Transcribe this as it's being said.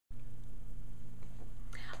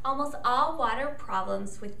Almost all water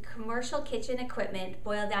problems with commercial kitchen equipment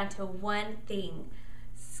boil down to one thing: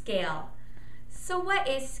 scale. So what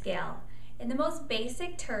is scale? In the most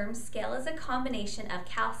basic terms, scale is a combination of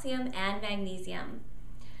calcium and magnesium.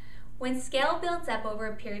 When scale builds up over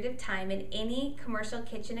a period of time in any commercial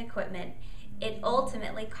kitchen equipment, it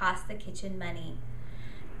ultimately costs the kitchen money.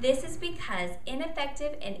 This is because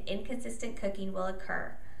ineffective and inconsistent cooking will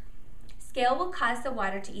occur. Scale will cause the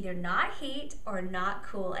water to either not heat or not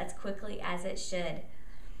cool as quickly as it should.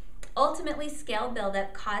 Ultimately, scale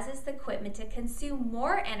buildup causes the equipment to consume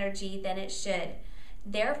more energy than it should,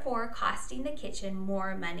 therefore costing the kitchen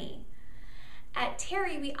more money. At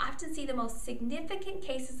Terry, we often see the most significant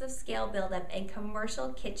cases of scale buildup in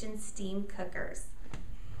commercial kitchen steam cookers.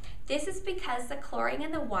 This is because the chlorine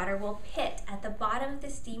in the water will pit at the bottom of the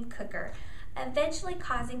steam cooker, eventually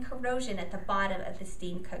causing corrosion at the bottom of the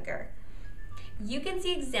steam cooker. You can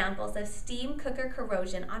see examples of steam cooker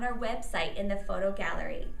corrosion on our website in the photo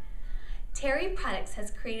gallery. Terry Products has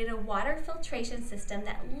created a water filtration system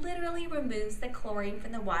that literally removes the chlorine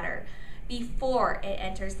from the water before it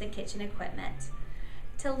enters the kitchen equipment.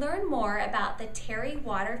 To learn more about the Terry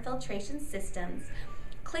water filtration systems,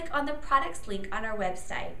 click on the products link on our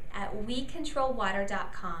website at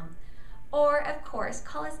wecontrolwater.com, or of course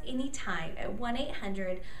call us anytime at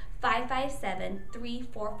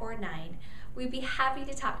 1-800-557-3449. We'd be happy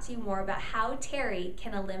to talk to you more about how Terry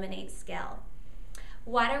can eliminate scale.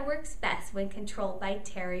 Water works best when controlled by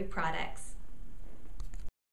Terry Products.